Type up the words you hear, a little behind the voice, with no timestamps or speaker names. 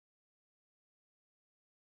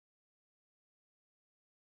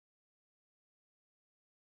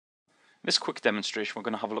In this quick demonstration, we're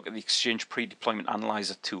going to have a look at the Exchange PreDeployment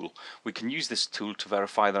Analyser tool. We can use this tool to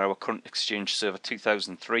verify that our current Exchange Server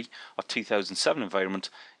 2003 or 2007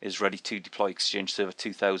 environment is ready to deploy Exchange Server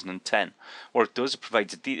 2010. What it does, it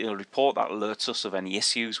provides a detailed report that alerts us of any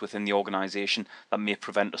issues within the organization that may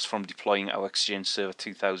prevent us from deploying our Exchange Server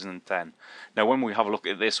 2010. Now, when we have a look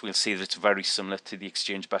at this, we'll see that it's very similar to the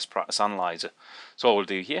Exchange Best Practice Analyzer. So all we'll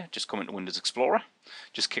do here, just come into Windows Explorer,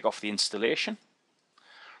 just kick off the installation,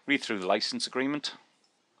 read through the license agreement.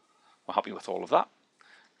 We're happy with all of that.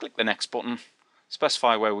 Click the next button,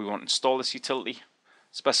 specify where we want to install this utility,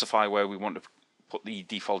 specify where we want to put the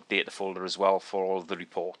default data folder as well for all of the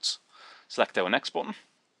reports. Select our next button.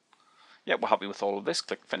 Yep, we're happy with all of this.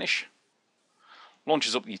 Click finish.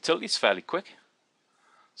 Launches up the utility, it's fairly quick.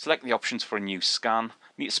 Select the options for a new scan.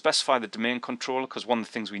 You need to specify the domain controller, because one of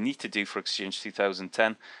the things we need to do for Exchange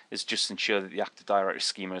 2010 is just ensure that the Active Directory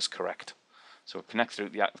schema is correct. So we'll connect through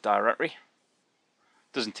the Active Directory.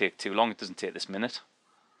 Doesn't take too long, it doesn't take this minute.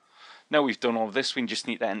 Now we've done all of this, we just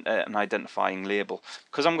need to enter an identifying label.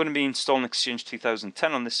 Because I'm going to be installing Exchange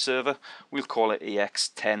 2010 on this server, we'll call it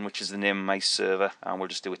EX10, which is the name of my server, and we'll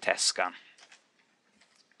just do a test scan.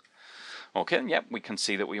 Okay, yep, we can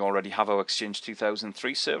see that we already have our Exchange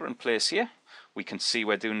 2003 server in place here. We can see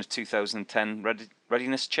we're doing a 2010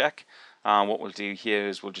 readiness check. What we'll do here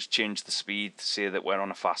is we'll just change the speed to say that we're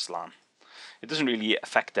on a fast LAN. It doesn't really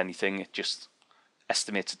affect anything, it just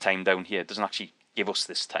estimates a time down here. It doesn't actually give us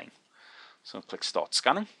this time. So click Start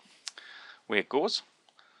Scanning. Away it goes.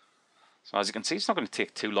 So as you can see, it's not going to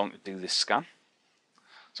take too long to do this scan.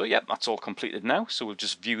 So yep, that's all completed now. So we'll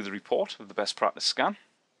just view the report of the best practice scan.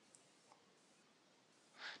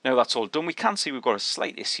 Now that's all done, we can see we've got a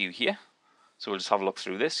slight issue here. So we'll just have a look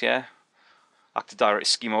through this, yeah. Active Directory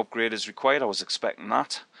schema upgrade is required, I was expecting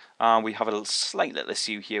that. We have a slight little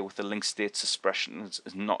issue here with the link state suppression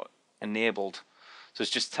is not enabled. So it's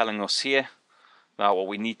just telling us here that what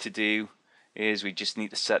we need to do is we just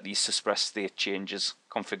need to set the suppress state changes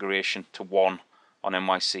configuration to 1 on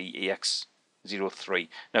NYC EX03.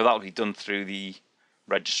 Now that will be done through the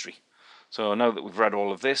registry. So now that we've read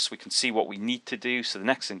all of this, we can see what we need to do. So the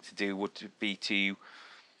next thing to do would be to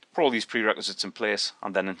put all these prerequisites in place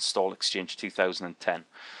and then install Exchange 2010.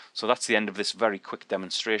 So that's the end of this very quick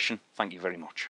demonstration. Thank you very much.